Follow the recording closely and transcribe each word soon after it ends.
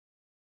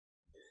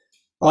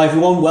Hi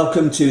everyone,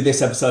 welcome to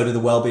this episode of the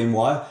Wellbeing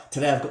Wire.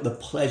 Today I've got the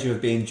pleasure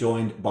of being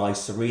joined by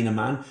Serena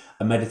Mann,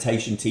 a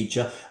meditation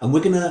teacher, and we're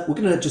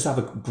gonna just have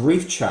a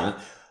brief chat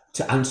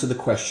to answer the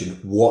question,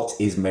 what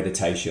is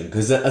meditation?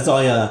 Because as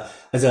a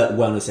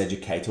wellness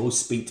educator, I always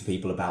speak to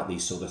people about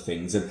these sort of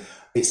things, and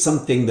it's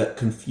something that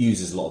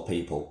confuses a lot of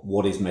people.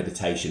 What is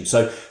meditation?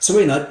 So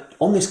Serena,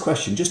 on this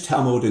question, just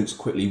tell my audience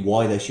quickly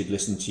why they should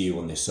listen to you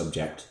on this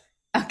subject.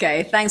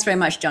 Okay, thanks very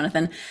much,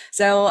 Jonathan.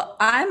 So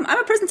I'm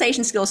a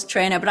presentation skills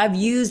trainer, but I've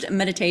used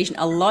meditation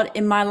a lot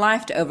in my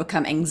life to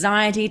overcome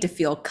anxiety, to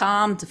feel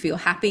calm, to feel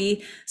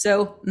happy.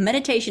 So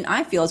meditation,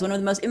 I feel, is one of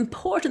the most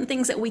important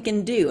things that we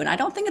can do. And I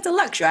don't think it's a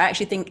luxury. I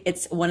actually think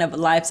it's one of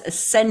life's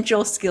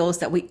essential skills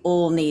that we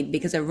all need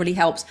because it really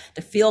helps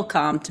to feel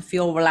calm, to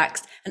feel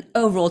relaxed, and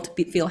overall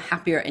feel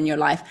happier in your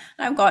life.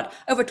 And I've got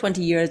over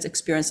 20 years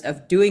experience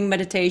of doing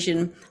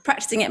meditation,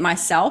 practicing it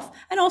myself,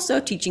 and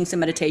also teaching some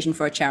meditation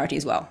for a charity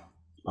as well.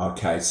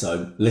 Okay,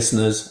 so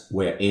listeners,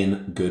 we're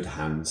in good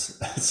hands.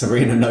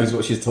 Serena knows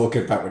what she's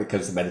talking about when it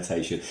comes to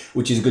meditation,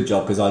 which is a good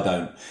job because I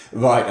don't.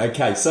 Right,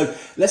 okay, so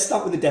let's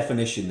start with the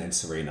definition then,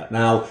 Serena.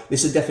 Now,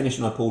 this is a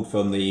definition I pulled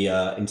from the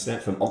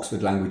internet from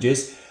Oxford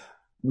Languages.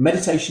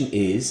 Meditation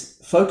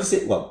is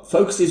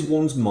focuses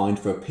one's mind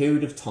for a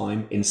period of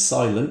time in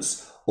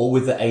silence or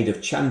with the aid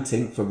of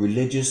chanting for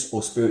religious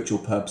or spiritual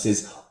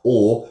purposes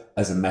or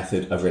as a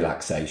method of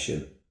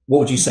relaxation. What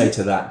would you say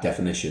to that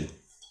definition?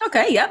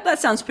 Okay, yeah, that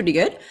sounds pretty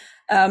good.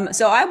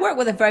 So I work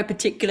with a very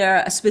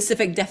particular, a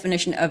specific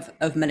definition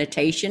of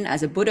meditation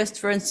as a Buddhist,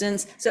 for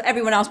instance. So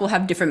everyone else will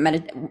have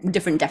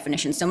different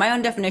definitions. So my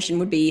own definition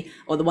would be,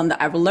 or the one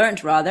that I've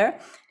learned rather,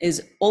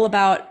 is all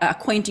about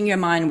acquainting your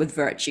mind with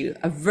virtue,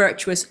 a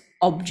virtuous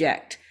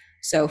object.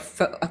 So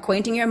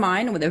acquainting your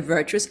mind with a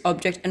virtuous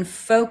object and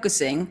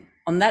focusing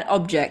on that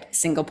object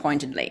single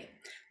pointedly.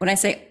 When I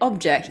say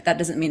object, that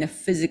doesn't mean a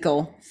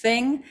physical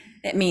thing.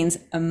 It means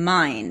a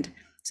mind.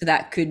 So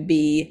that could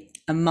be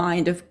a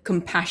mind of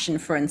compassion,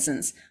 for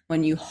instance.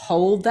 When you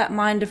hold that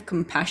mind of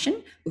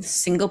compassion with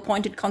single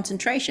pointed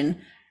concentration,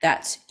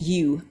 that's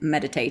you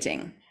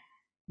meditating.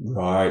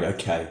 Right,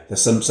 okay.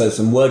 There's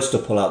some words to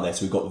pull out there.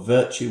 So we've got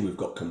virtue, we've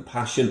got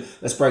compassion.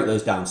 Let's break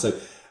those down. So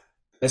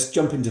let's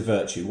jump into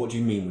virtue. What do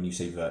you mean when you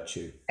say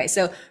virtue? Okay,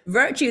 so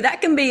virtue,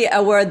 that can be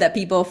a word that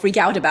people freak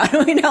out about.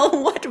 You know,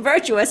 what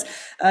virtuous?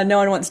 No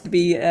one wants to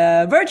be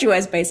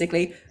virtuous,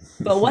 basically.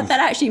 But what that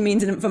actually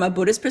means from a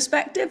Buddhist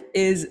perspective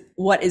is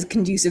what is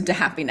conducive to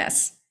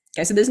happiness.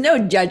 Okay, so there's no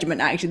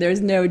judgment, actually. There is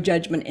no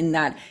judgment in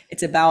that.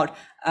 It's about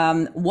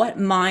what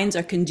minds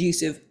are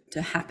conducive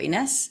to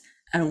happiness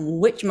and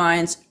which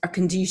minds are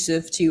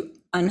conducive to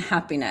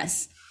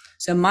unhappiness.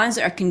 So minds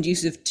that are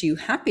conducive to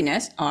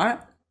happiness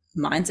are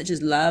minds such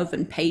as love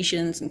and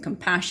patience and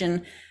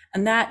compassion,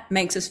 and that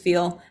makes us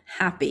feel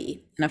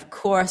happy. And of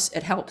course,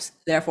 it helps,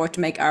 therefore, to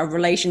make our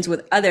relations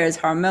with others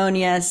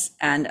harmonious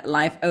and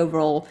life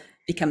overall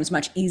becomes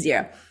much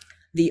easier.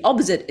 The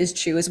opposite is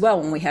true as well.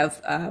 When we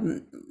have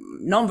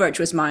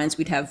non-virtuous minds,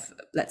 we'd have,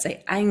 let's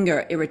say,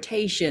 anger,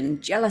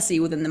 irritation, jealousy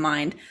within the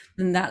mind,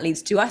 then that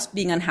leads to us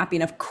being unhappy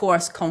and, of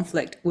course,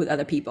 conflict with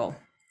other people.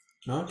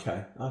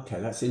 Okay,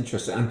 that's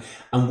interesting.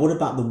 And what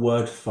about the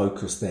word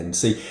focus then?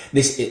 See,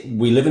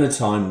 we live in a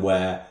time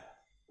where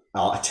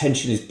our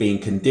attention is being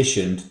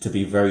conditioned to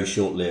be very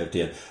short-lived,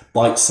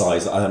 bite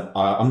size.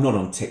 I'm not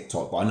on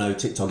TikTok, but I know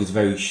TikTok is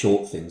very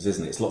short things,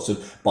 isn't it? It's lots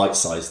of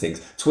bite-sized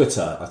things.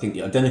 Twitter, I think,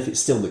 I don't know if it's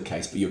still the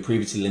case, but you're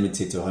previously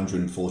limited to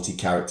 140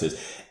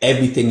 characters.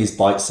 Everything is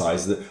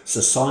bite-sized. That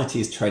society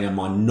is training our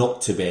mind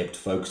not to be able to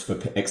focus for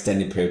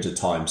extended periods of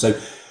time. So,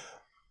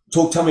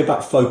 tell me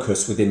about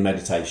focus within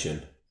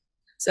meditation.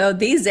 So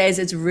these days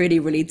it's really,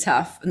 really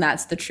tough. And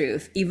that's the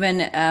truth. Even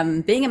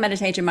being a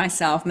meditator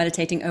myself,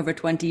 meditating over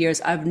 20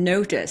 years, I've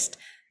noticed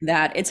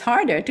that it's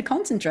harder to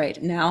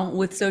concentrate now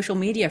with social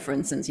media, for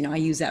instance. You know, I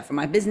use that for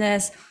my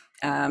business,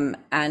 and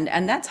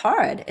that's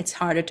hard. It's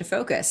harder to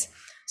focus.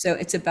 So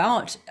it's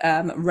about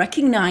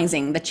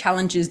recognizing the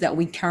challenges that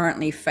we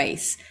currently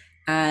face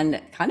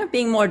and kind of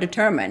being more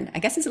determined. I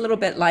guess it's a little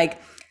bit like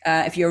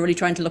if you're really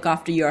trying to look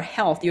after your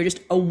health, you're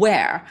just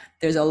aware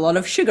there's a lot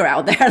of sugar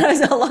out there.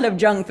 There's a lot of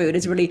junk food.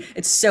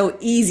 It's so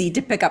easy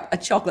to pick up a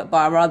chocolate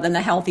bar rather than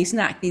a healthy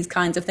snack, these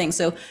kinds of things.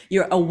 So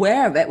you're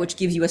aware of it, which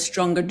gives you a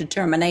stronger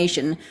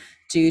determination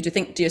to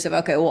think to yourself,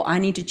 okay, well, I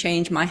need to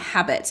change my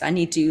habits. I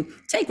need to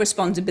take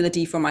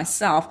responsibility for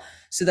myself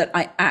so that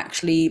I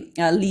actually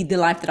lead the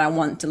life that I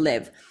want to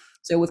live.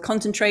 So with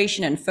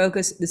concentration and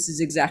focus, this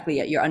is exactly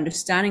it. You're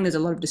understanding there's a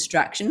lot of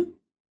distraction.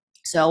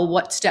 So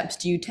what steps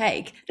do you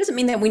take? It doesn't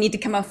mean that we need to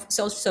come off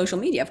social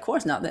media. Of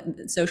course not.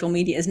 That social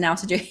media is now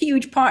such a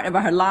huge part of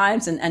our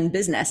lives and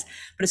business,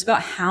 but it's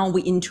about how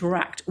we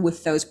interact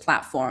with those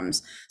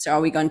platforms. So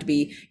are we going to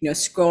be,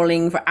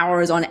 scrolling for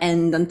hours on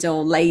end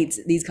until late,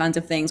 these kinds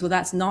of things? Well,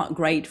 that's not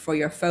great for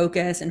your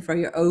focus and for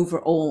your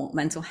overall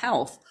mental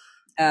health.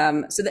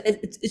 So that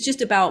it's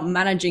just about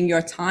managing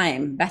your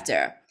time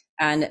better.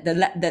 And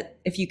that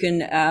if you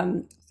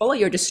can follow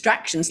your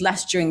distractions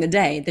less during the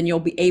day, then you'll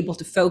be able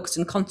to focus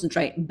and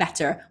concentrate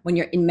better when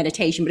you're in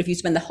meditation. But if you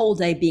spend the whole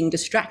day being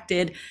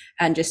distracted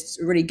and just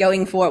really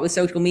going for it with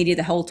social media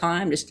the whole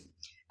time, just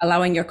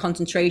allowing your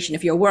concentration,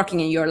 if you're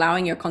working and you're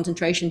allowing your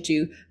concentration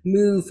to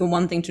move from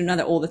one thing to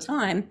another all the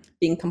time,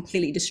 being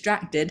completely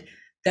distracted,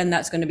 then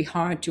that's going to be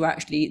hard to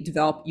actually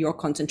develop your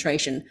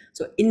concentration.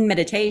 So in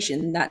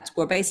meditation, that's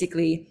where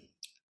basically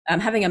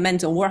having a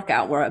mental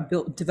workout, we're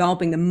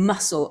developing the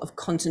muscle of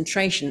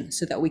concentration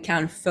so that we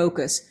can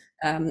focus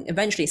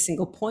eventually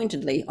single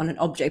pointedly on an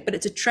object. But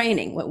it's a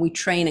training where we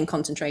train in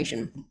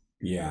concentration.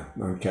 Yeah.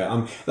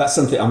 Okay. That's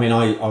something. I mean,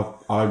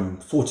 I'm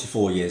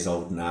 44 years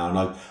old now,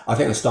 and I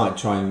think I started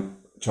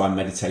trying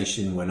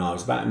meditation when I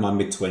was about in my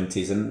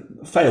mid-20s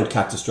and failed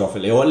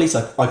catastrophically, or at least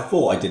I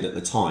thought I did at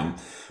the time.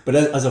 But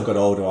as I've got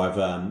older,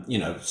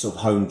 I've sort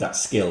of honed that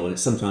skill, and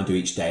it's something I do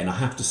each day. And I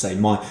have to say,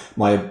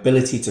 my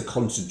ability to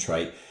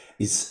concentrate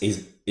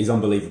is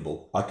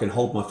unbelievable. I can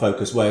hold my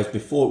focus, whereas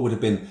before it would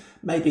have been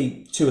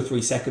maybe 2 or 3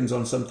 seconds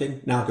on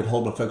something. Now I could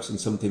hold my focus on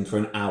something for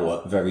an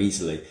hour very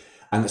easily.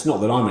 And it's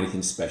not that I'm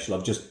anything special.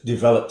 I've just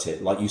developed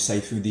it, like you say,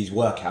 through these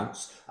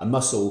workouts. A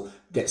muscle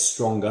gets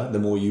stronger the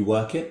more you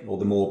work it, or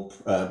the more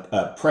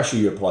pressure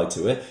you apply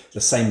to it. The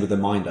same with the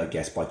mind, I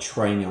guess. By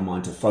training our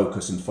mind to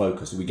focus,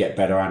 we get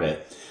better at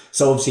it.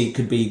 So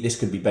obviously, this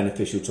could be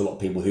beneficial to a lot of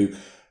people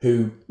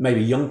who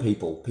maybe young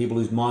people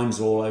whose minds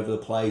are all over the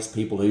place,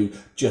 people who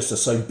just are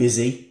so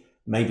busy.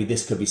 Maybe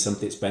this could be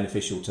something that's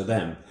beneficial to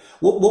them.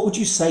 What would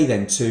you say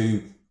then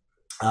to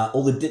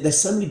there's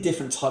so many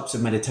different types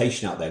of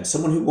meditation out there, and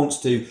someone who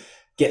wants to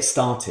get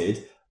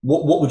started,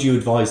 what would you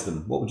advise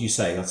them? What would you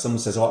say? If someone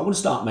says, I want to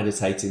start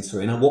meditating,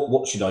 Serena,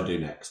 what should I do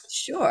next?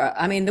 Sure.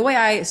 I mean, the way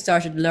I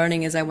started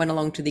learning is I went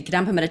along to the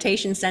Kadampa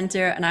Meditation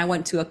Center and I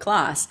went to a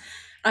class.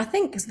 I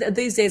think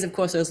these days, of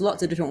course, there's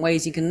lots of different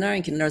ways you can learn.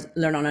 You can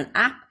learn on an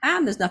app,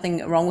 and there's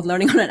nothing wrong with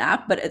learning on an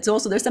app, but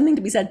there's something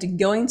to be said to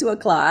going to a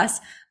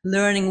class,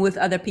 learning with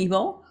other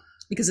people.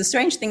 Because the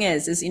strange thing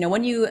is,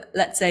 when you,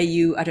 let's say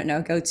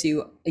go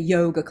to a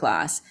yoga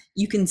class,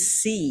 you can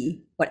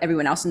see what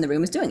everyone else in the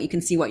room is doing. You can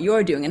see what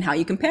you're doing and how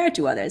you compare it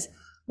to others.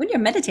 When you're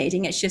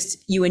meditating, it's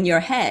just you in your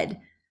head.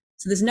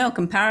 So there's no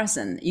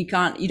comparison. You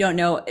don't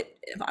know,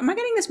 am I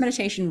getting this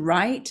meditation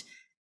right?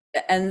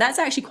 And that's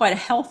actually quite a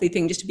healthy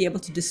thing, just to be able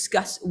to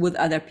discuss with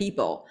other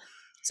people.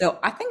 So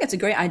I think it's a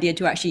great idea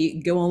to actually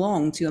go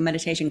along to a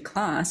meditation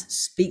class,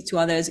 speak to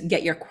others,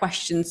 get your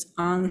questions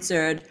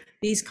answered.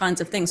 These kinds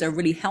of things are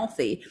really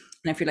healthy.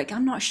 And if you're like,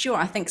 I'm not sure,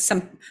 I think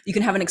you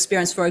can have an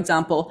experience, for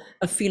example,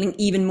 of feeling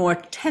even more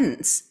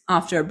tense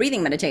after a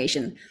breathing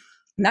meditation.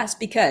 And that's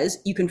because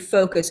you can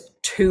focus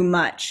too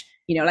much.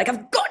 Like,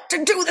 I've got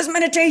to do this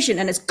meditation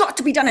and it's got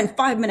to be done in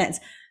 5 minutes.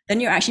 Then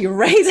you're actually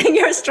raising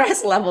your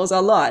stress levels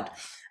a lot.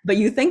 But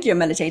you think you're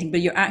meditating,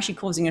 but you're actually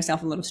causing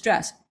yourself a lot of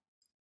stress.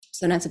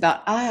 So then it's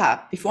about,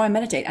 before I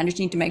meditate, I just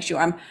need to make sure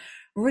I'm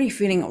really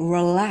feeling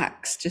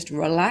relaxed, just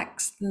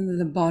relaxed.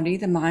 The body,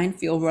 the mind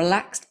feel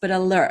relaxed, but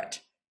alert,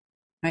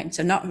 right?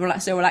 So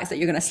not so relaxed that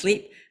you're going to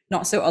sleep,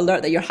 not so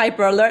alert that you're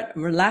hyper alert,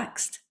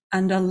 relaxed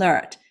and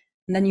alert.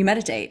 And then you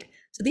meditate.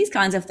 So these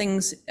kinds of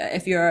things,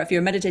 if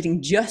you're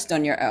meditating just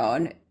on your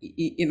own,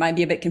 it might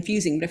be a bit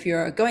confusing. But if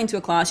you're going to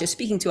a class, you're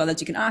speaking to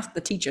others, you can ask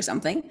the teacher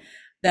something,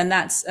 then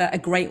that's a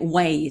great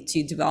way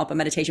to develop a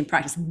meditation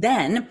practice.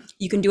 Then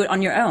you can do it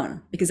on your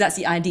own, because that's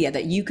the idea,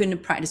 that you can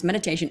practice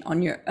meditation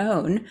on your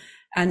own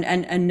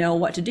and know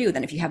what to do.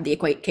 Then if you have the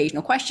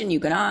occasional question, you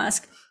can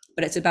ask,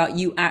 but it's about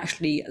you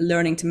actually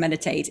learning to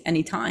meditate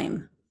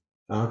anytime.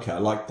 Okay, I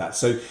like that.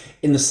 So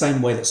in the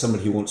same way that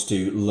somebody who wants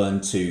to learn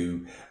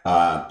to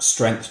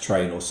strength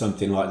train or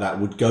something like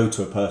that would go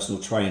to a personal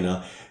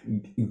trainer,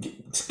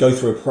 go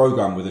through a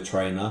program with a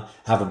trainer,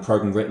 have a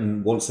program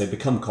written, once they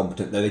become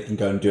competent, then they can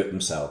go and do it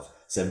themselves.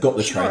 So they've got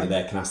the trainer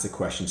there, can ask the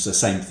questions. So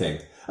same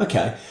thing.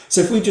 Okay,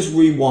 so if we just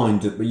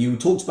rewind, you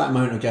talked about a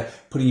moment ago,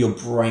 putting your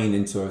brain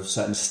into a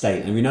certain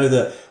state. And we know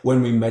that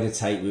when we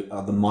meditate,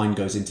 the mind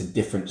goes into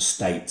different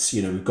states.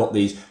 We've got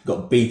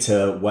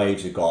beta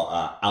waves, we've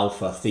got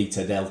alpha,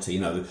 theta,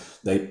 delta.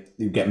 They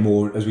get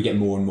more, as we get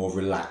more and more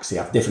relaxed, they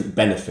have different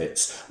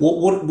benefits.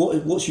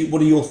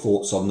 What are your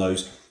thoughts on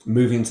those,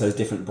 moving into those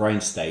different brain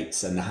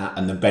states and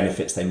the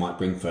benefits they might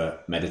bring for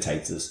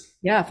meditators?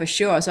 Yeah, for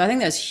sure. So I think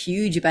there's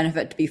huge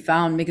benefit to be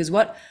found, because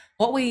what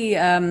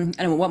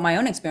my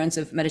own experience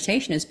of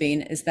meditation has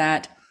been is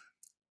that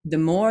the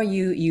more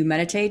you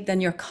meditate,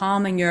 then you're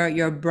calming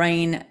your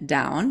brain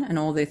down and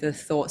all the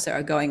thoughts that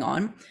are going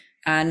on.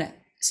 And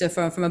so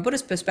from a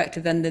Buddhist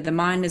perspective, then the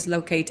mind is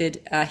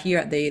located here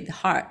at the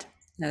heart,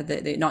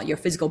 not your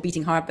physical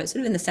beating heart, but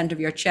sort of in the center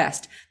of your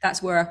chest.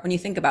 That's where, when you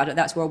think about it,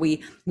 that's where we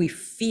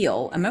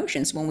feel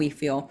emotions. When we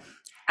feel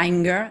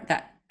anger,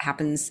 that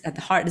happens at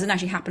the heart. It doesn't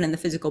actually happen in the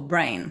physical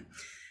brain.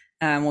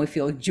 When we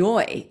feel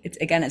joy,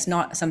 it's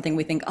not something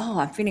we think,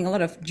 I'm feeling a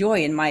lot of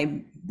joy in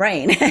my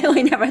brain.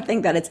 We never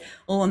think that. It's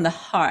all in the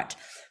heart,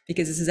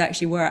 because this is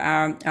actually where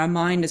our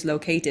mind is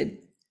located.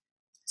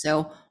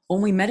 So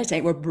when we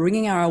meditate, we're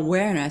bringing our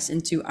awareness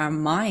into our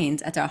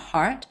mind, at our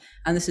heart.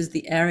 And this is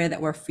the area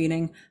that we're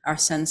feeling our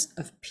sense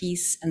of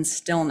peace and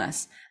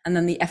stillness. And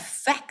then the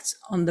effect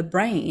on the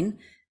brain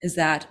is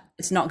that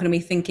it's not going to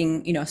be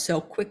thinking,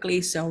 so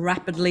quickly, so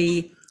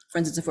rapidly. For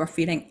instance, if we're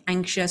feeling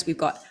anxious, we've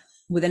got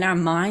within our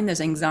mind, there's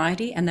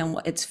anxiety, and then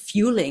it's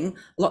fueling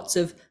lots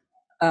of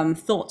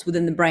thoughts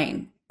within the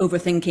brain,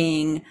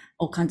 overthinking,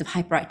 all kinds of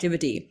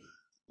hyperactivity.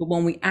 But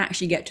when we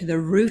actually get to the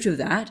root of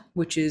that,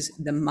 which is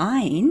the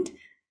mind,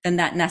 then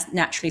that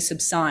naturally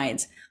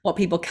subsides. What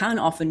people can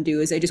often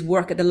do is they just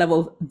work at the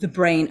level of the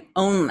brain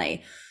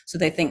only. So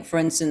they think, for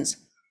instance,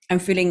 I'm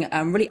feeling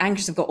really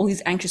anxious. I've got all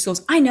these anxious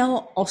thoughts. I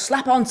know, I'll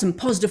slap on some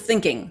positive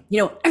thinking.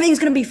 Everything's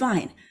going to be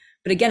fine.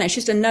 But again, it's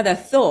just another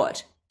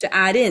thought to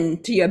add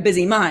in to your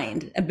busy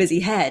mind, a busy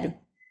head.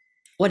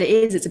 What it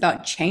is, it's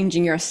about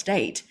changing your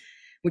state,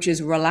 which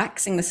is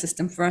relaxing the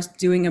system first,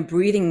 doing a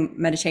breathing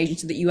meditation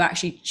so that you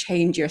actually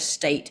change your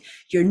state.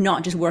 You're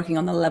not just working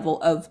on the level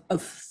of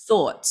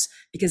thoughts,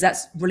 because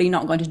that's really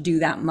not going to do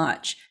that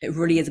much. It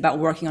really is about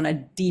working on a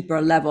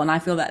deeper level. And I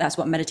feel that that's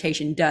what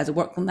meditation does,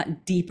 work on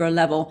that deeper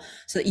level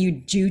so that you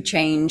do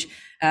change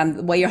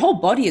the way your whole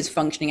body is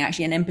functioning,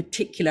 actually, and in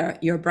particular,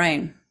 your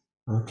brain.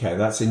 Okay,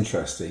 that's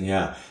interesting.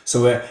 Yeah.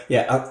 So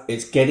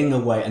it's getting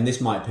away, and this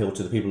might appeal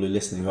to the people who are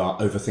listening who are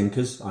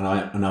overthinkers. And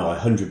I know I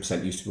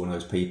 100% used to be one of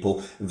those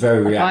people,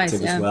 very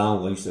reactive as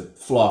well. I used to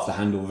fly off the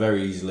handle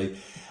very easily.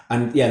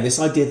 And yeah, this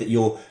idea that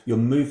you're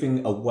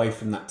moving away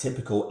from that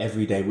typical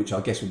everyday, which I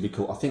guess would be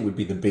called, I think would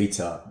be the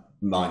beta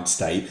mind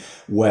state,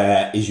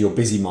 where is your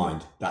busy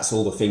mind. That's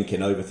all the thinking,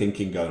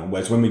 overthinking going on.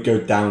 Whereas when we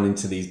go down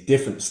into these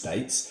different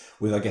states,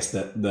 with I guess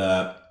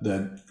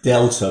the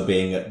delta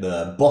being at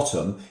the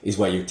bottom is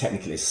where you're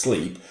technically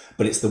asleep,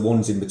 but it's the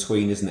ones in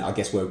between, isn't it? I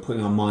guess we're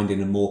putting our mind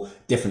in a more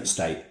different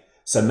state.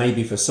 So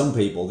maybe for some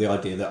people, the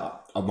idea that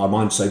my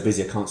mind's so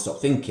busy I can't stop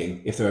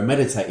thinking, if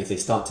they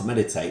start to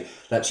meditate,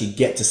 they actually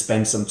get to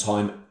spend some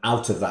time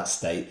out of that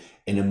state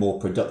in a more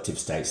productive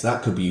state. So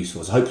that could be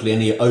useful. So hopefully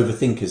any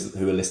overthinkers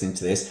who are listening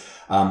to this,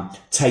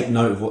 take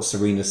note of what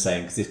Serena's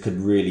saying, because this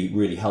could really,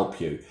 really help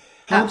you.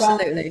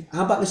 Absolutely.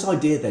 How about this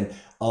idea then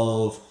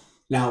of,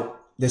 now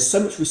there's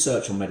so much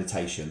research on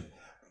meditation,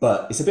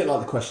 but it's a bit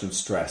like the question of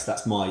stress.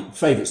 That's my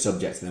favorite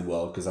subject in the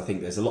world, because I think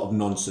there's a lot of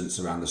nonsense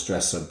around the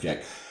stress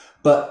subject.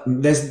 But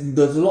there's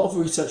a lot of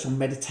research on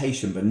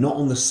meditation, but not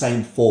on the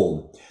same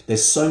form.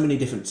 There's so many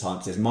different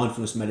types. There's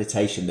mindfulness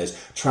meditation, there's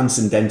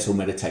transcendental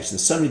meditation,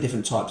 there's so many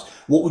different types.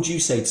 What would you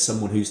say to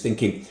someone who's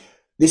thinking,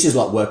 this is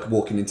like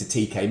walking into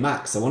TK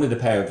Maxx. I wanted a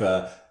pair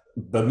of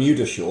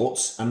Bermuda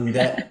shorts and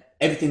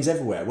everything's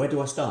everywhere. Where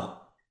do I start?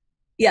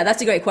 Yeah,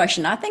 that's a great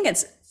question. I think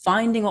it's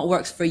finding what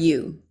works for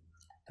you,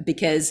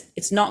 because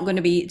it's not going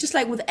to be just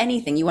like with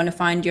anything. You want to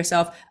find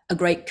yourself a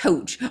great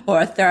coach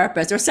or a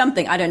therapist or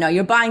something. I don't know.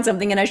 You're buying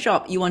something in a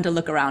shop. You want to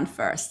look around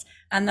first,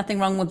 and nothing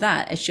wrong with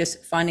that. It's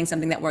just finding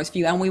something that works for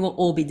you, and we will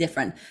all be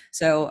different.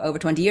 So over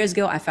 20 years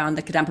ago, I found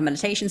the Kadampa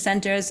meditation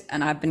centers,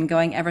 and I've been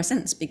going ever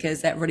since,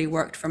 because that really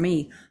worked for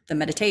me. The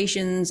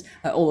meditations,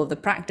 all of the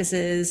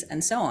practices,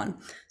 and so on.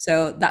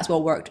 So that's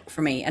what worked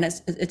for me. And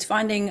it's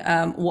finding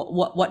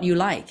what you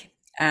like.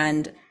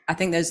 And I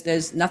think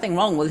there's nothing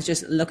wrong with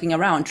just looking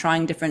around,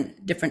 trying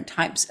different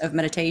types of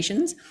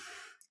meditations,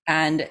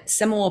 and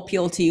some will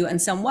appeal to you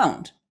and some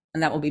won't.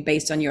 And that will be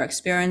based on your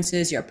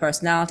experiences, your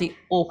personality,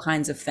 all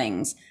kinds of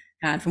things.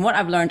 And from what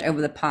I've learned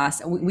over the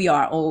past, we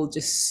are all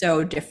just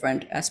so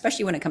different,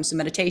 especially when it comes to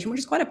meditation, which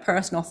is quite a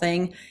personal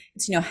thing.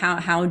 It's,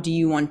 how do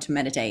you want to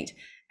meditate?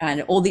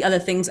 And all the other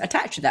things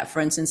attached to that. For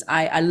instance,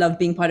 I love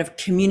being part of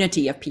a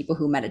community of people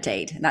who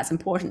meditate, and that's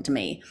important to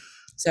me.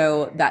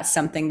 So that's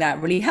something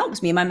that really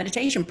helps me in my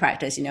meditation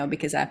practice,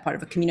 because I'm part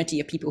of a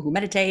community of people who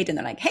meditate, and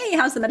they're like, hey,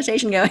 how's the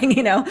meditation going?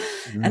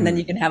 And then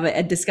you can have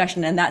a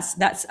discussion, and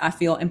that's, I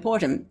feel,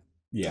 important.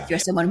 Yeah. If you're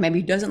someone who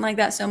maybe doesn't like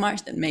that so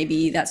much, then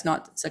maybe that's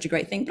not such a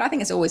great thing. But I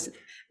think it's always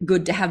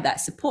good to have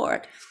that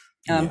support.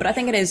 But I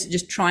think it is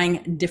just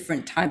trying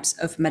different types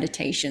of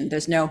meditation.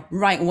 There's no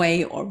right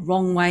way or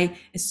wrong way.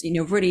 It's,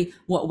 really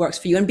what works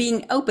for you, and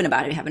being open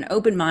about it. Have an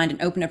open mind,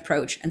 an open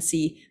approach, and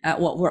see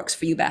what works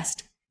for you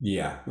best.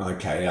 Yeah.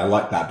 Okay. I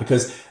like that,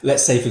 because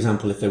let's say, for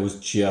example, if there was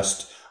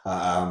just,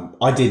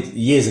 I did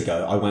years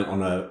ago, I went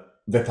on a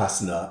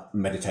Vipassana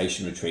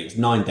meditation retreat. It's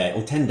 9 days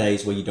or 10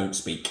 days where you don't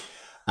speak.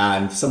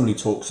 And for someone who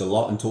talks a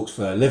lot and talks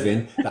for a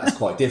living, that's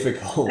quite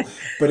difficult.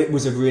 But it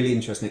was a really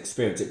interesting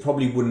experience. It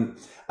probably wouldn't.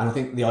 And I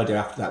think the idea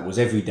after that was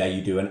every day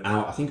you do an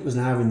hour. I think it was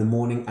an hour in the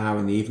morning, hour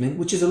in the evening,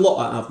 which is a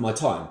lot out of my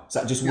time. So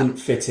that just wouldn't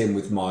fit in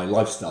with my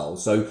lifestyle.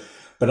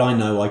 But I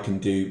know I can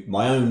do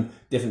my own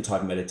different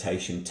type of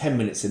meditation, 10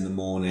 minutes in the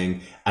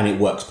morning, and it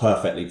works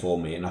perfectly for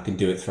me. And I can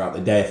do it throughout the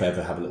day if I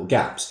ever have little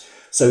gaps.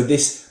 So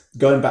this,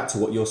 going back to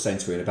what you're saying,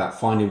 Serena, about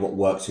finding what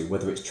works for you,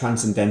 whether it's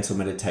transcendental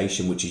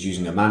meditation, which is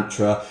using a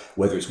mantra,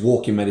 whether it's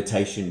walking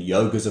meditation,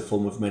 yoga is a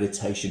form of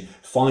meditation,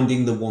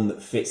 finding the one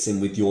that fits in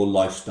with your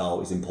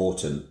lifestyle is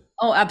important.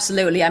 Oh,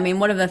 absolutely. I mean,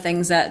 one of the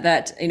things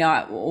that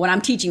when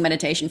I'm teaching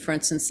meditation, for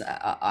instance,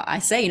 I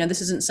say,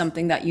 this isn't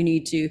something that you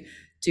need to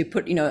to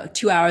put,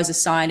 2 hours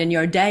aside in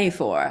your day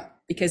for,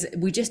 because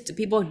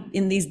people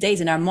in these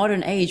days, in our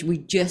modern age, we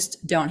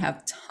just don't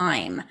have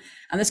time.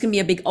 And this can be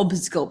a big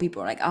obstacle.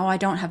 People are like, oh, I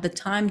don't have the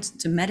time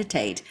to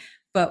meditate.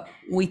 But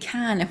we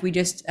can if we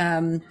just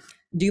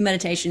do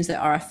meditations that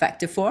are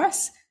effective for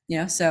us.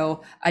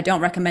 So I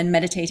don't recommend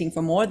meditating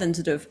for more than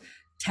sort of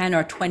 10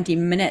 or 20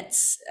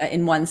 minutes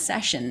in one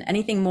session.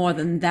 Anything more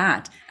than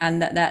that,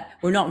 and that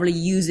we're not really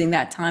using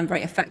that time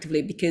very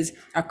effectively, because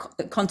our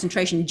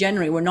concentration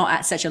generally, we're not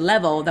at such a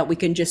level that we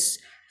can just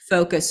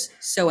focus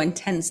so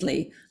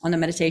intensely on a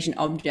meditation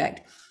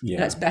object.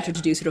 Yeah. It's better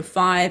to do sort of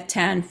 5,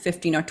 10,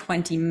 15 or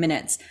 20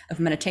 minutes of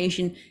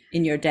meditation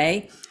in your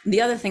day.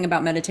 The other thing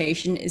about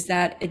meditation is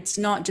that it's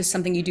not just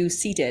something you do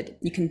seated.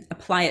 You can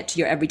apply it to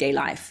your everyday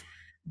life.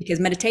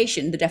 Because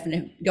meditation,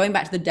 going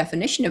back to the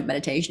definition of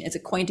meditation, it's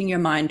acquainting your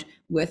mind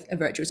with a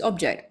virtuous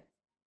object.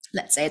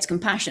 Let's say it's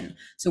compassion.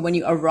 So when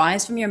you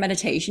arise from your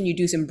meditation, you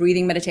do some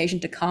breathing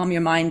meditation to calm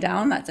your mind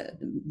down.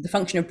 The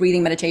function of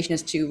breathing meditation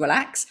is to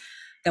relax.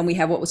 Then we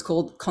have what was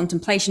called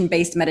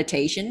contemplation-based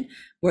meditation,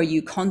 where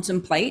you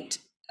contemplate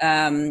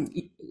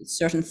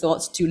certain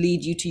thoughts to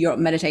lead you to your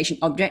meditation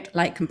object,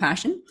 like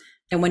compassion.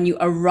 And when you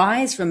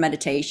arise from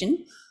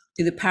meditation,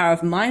 through the power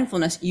of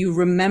mindfulness, you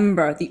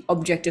remember the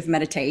object of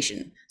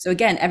meditation. So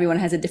again, everyone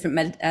has a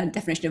different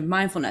definition of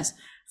mindfulness.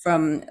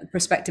 From the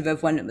perspective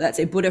of when, let's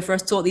say, Buddha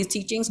first taught these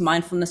teachings,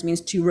 mindfulness means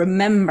to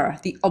remember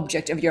the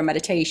object of your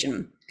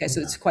meditation. Okay,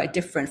 so it's quite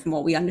different from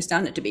what we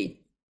understand it to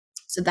be.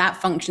 So that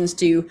functions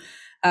to,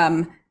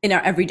 in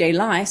our everyday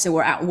life, so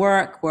we're at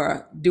work,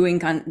 we're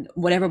doing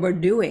whatever we're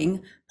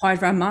doing, part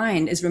of our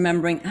mind is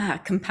remembering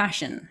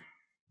compassion.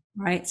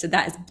 Right. So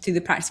that is through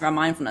the practice of our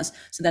mindfulness.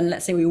 So then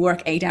let's say we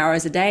work 8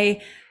 hours a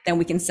day, then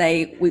we can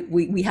say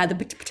we had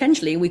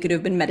potentially we could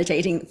have been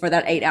meditating for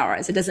that 8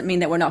 hours. It doesn't mean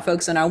that we're not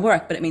focused on our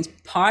work, but it means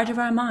part of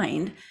our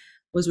mind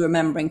was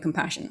remembering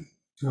compassion.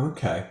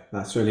 Okay.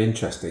 That's really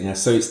interesting. Yeah.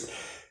 So it's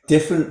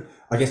different.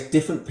 I guess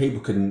different people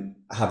can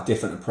have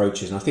different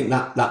approaches. And I think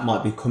that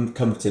might be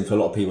comforting for a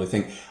lot of people who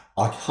think,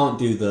 I can't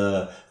do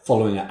the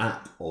following an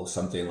app or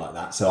something like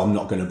that, so I'm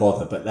not going to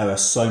bother. But there are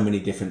so many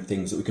different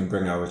things that we can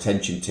bring our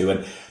attention to.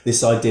 And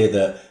this idea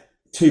that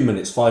 2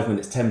 minutes, 5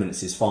 minutes, 10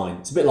 minutes is fine.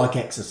 It's a bit like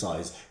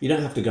exercise. You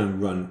don't have to go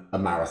and run a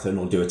marathon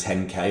or do a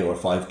 10K or a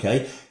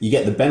 5K. You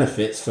get the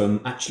benefits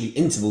from actually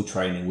interval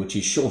training, which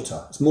is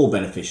shorter. It's more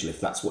beneficial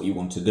if that's what you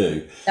want to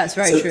do. That's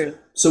very true.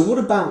 So what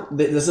about,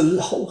 there's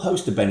a whole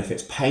host of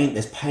benefits.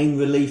 There's pain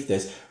relief,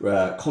 there's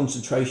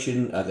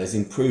concentration, there's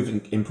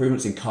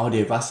improvements in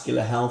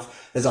cardiovascular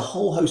health. There's a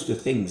whole host of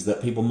things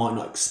that people might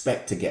not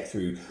expect to get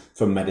through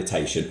from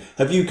meditation.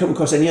 Have you come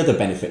across any other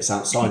benefits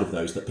outside of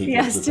those that people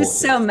have reported? Yes,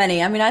 just so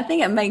many. I mean, I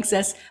think it makes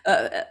us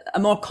a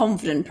more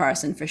confident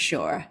person for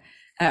sure.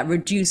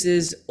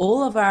 Reduces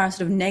all of our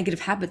sort of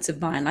negative habits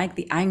of mind, like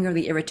the anger,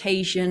 the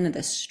irritation,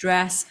 the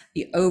stress,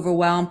 the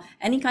overwhelm,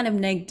 any kind of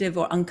negative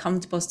or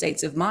uncomfortable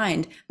states of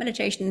mind.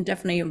 Meditation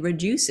definitely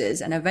reduces,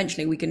 and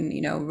eventually we can,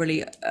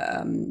 really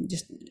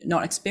just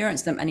not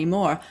experience them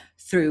anymore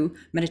through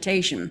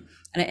meditation.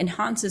 And it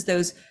enhances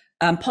those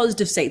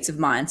positive states of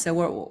mind. So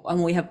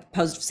when we have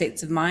positive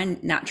states of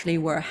mind, naturally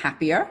we're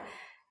happier,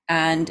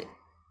 and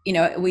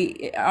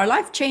our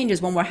life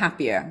changes when we're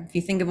happier. If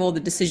you think of all the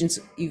decisions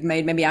you've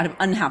made, maybe out of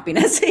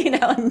unhappiness,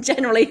 and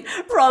generally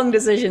wrong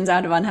decisions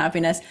out of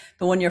unhappiness.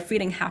 But when you're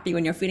feeling happy,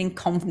 when you're feeling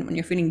confident, when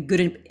you're feeling good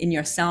in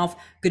yourself,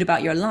 good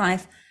about your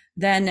life,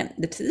 then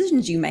the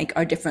decisions you make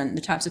are different.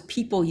 The types of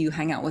people you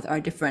hang out with are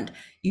different.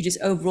 You just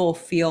overall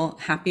feel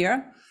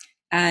happier,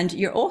 and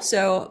you're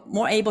also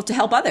more able to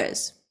help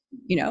others.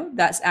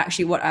 That's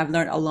actually what I've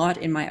learned a lot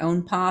in my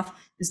own path,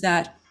 is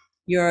that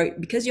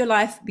because your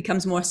life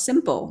becomes more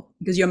simple,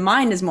 because your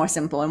mind is more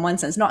simple in one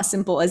sense, not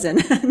simple as in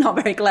not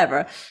very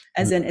clever,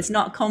 as in it's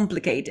not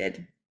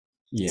complicated.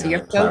 Yeah, so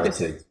you're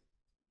focused.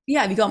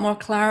 Yeah, you've got more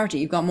clarity,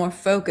 you've got more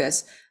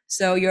focus.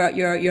 So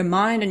your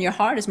mind and your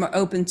heart is more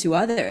open to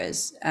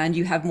others, and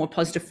you have more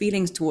positive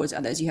feelings towards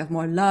others. You have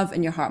more love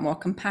in your heart, more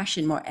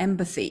compassion, more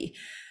empathy,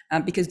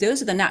 because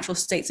those are the natural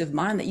states of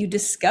mind that you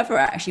discover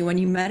actually when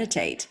you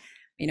meditate.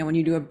 When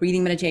you do a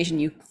breathing meditation,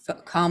 you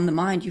calm the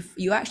mind,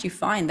 you actually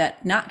find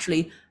that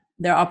naturally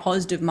there are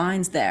positive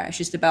minds there. It's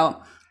just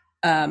about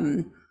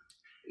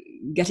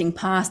getting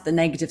past the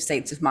negative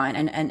states of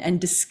mind and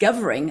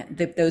discovering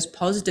those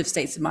positive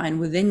states of mind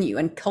within you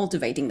and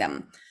cultivating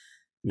them.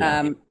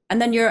 Yeah.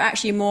 And then you're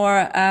actually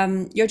more,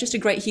 you're just a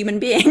great human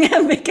being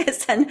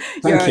because then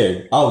Thank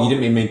you. Oh, you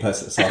didn't mean me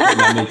personally. Sorry, I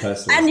meant me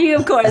personally. And you,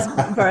 of course,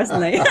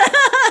 personally.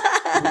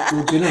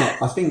 Well, do you know,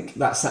 I think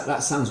that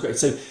sounds great.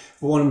 So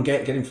what I'm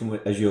getting from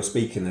as you're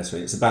speaking this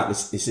week, it's about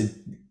this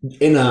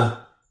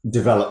inner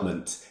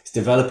development. It's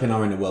developing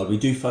our inner world. We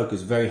do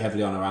focus very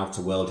heavily on our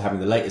outer world, having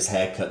the latest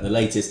haircut, the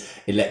latest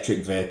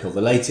electric vehicle,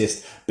 the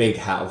latest big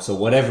house, or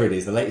whatever it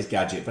is, the latest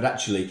gadget. But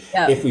actually,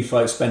 if we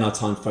spend our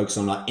time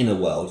focusing on our inner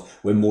world,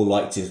 we're more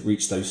likely to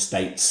reach those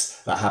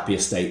states, that happier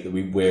state that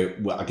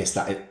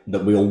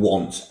we all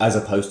want, as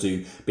opposed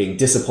to being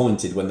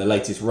disappointed when the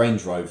latest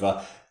Range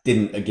Rover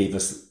didn't give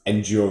us an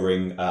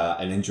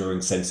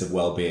enduring sense of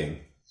well-being.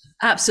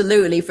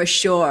 Absolutely, for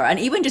sure. And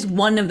even just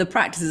one of the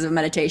practices of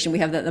meditation, we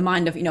have the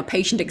mind of,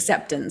 patient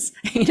acceptance,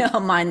 a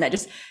mind that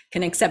just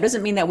can accept.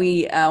 Doesn't mean that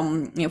we,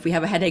 if we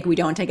have a headache, we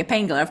don't take a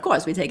painkiller. Of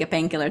course, we take a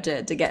painkiller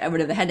to get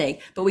rid of the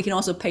headache, but we can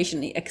also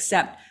patiently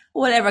accept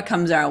whatever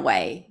comes our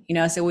way,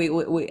 so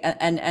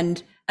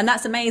and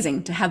that's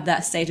amazing to have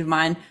that state of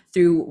mind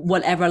through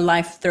whatever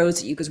life throws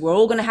at you, because we're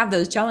all going to have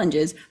those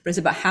challenges, but it's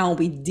about how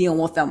we deal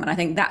with them. And I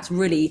think that's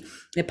really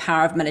the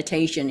power of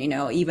meditation,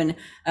 even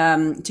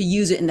to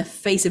use it in the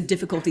face of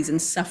difficulties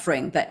and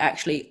suffering, that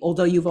actually,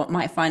 although you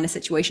might find a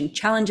situation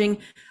challenging,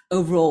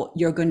 overall,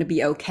 you're going to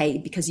be okay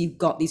because you've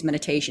got these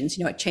meditations.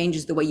 It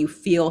changes the way you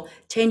feel,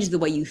 changes the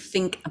way you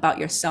think about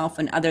yourself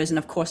and others, and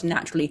of course,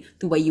 naturally,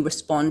 the way you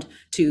respond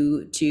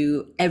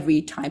to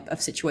every type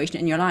of situation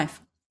in your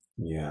life.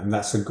 Yeah, and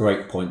that's a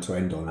great point to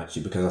end on,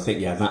 actually, because I think,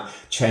 that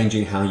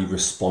changing how you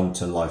respond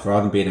to life,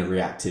 rather than being a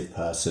reactive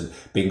person,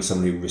 being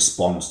someone who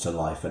responds to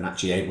life and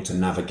actually able to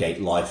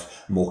navigate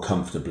life more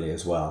comfortably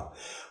as well.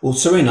 Well,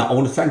 Serena, I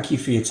want to thank you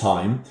for your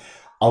time.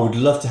 I would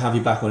love to have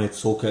you back on here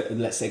to talk.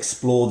 Let's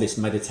explore this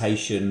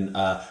meditation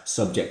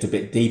subject a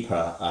bit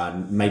deeper,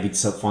 and maybe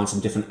to find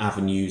some different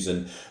avenues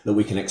and that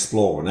we can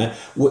explore on it.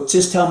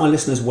 Just tell my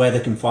listeners where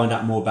they can find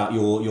out more about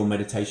your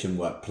meditation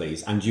work,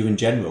 please, and you in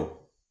general.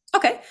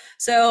 Okay.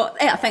 So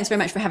yeah, thanks very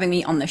much for having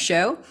me on the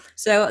show.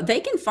 So they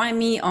can find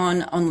me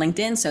on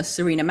LinkedIn. So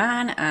Serena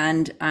Mann,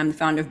 and I'm the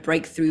founder of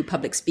Breakthrough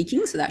Public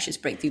Speaking. So that's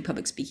just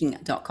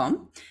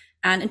breakthroughpublicspeaking.com.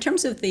 And in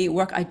terms of the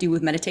work I do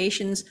with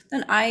meditations,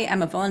 then I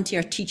am a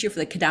volunteer teacher for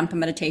the Kadampa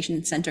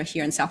Meditation Center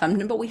here in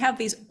Southampton, but we have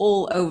these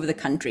all over the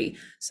country.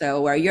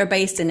 So where you're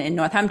based in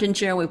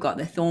Northamptonshire, we've got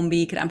the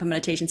Thornby Kadampa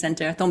Meditation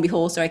Center, Thornby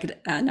Hall,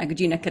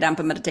 Nagarjuna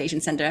Kadampa Meditation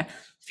Center.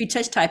 If you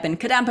just type in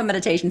Kadampa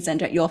Meditation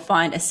Center, you'll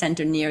find a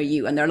center near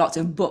you. And there are lots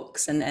of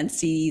books and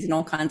CDs and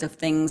all kinds of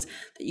things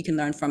that you can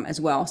learn from as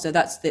well. So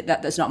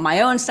that's not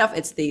my own stuff.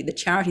 It's the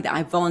charity that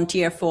I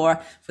volunteer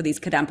for these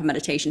Kadampa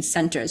Meditation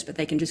Centers, but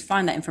they can just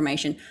find that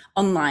information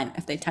online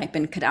if they type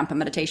in Kadampa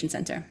Meditation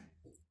Center.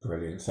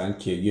 Brilliant,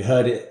 thank you. You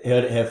heard it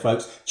here,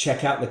 folks.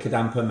 Check out the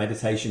Kadampa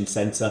Meditation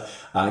Center.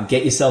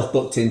 Get yourself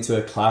booked into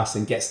a class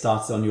and get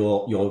started on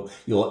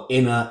your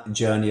inner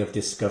journey of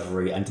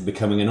discovery and to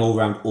becoming an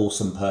all-round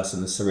awesome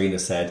person, as Serena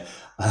said.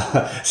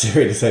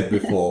 Serena said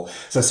before.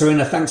 So,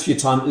 Serena, thanks for your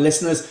time.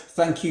 Listeners,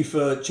 thank you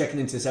for checking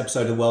into this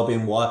episode of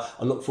Wellbeing Wire.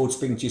 I look forward to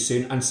speaking to you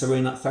soon. And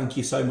Serena, thank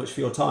you so much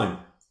for your time.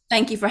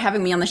 Thank you for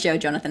having me on the show,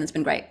 Jonathan. It's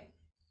been great.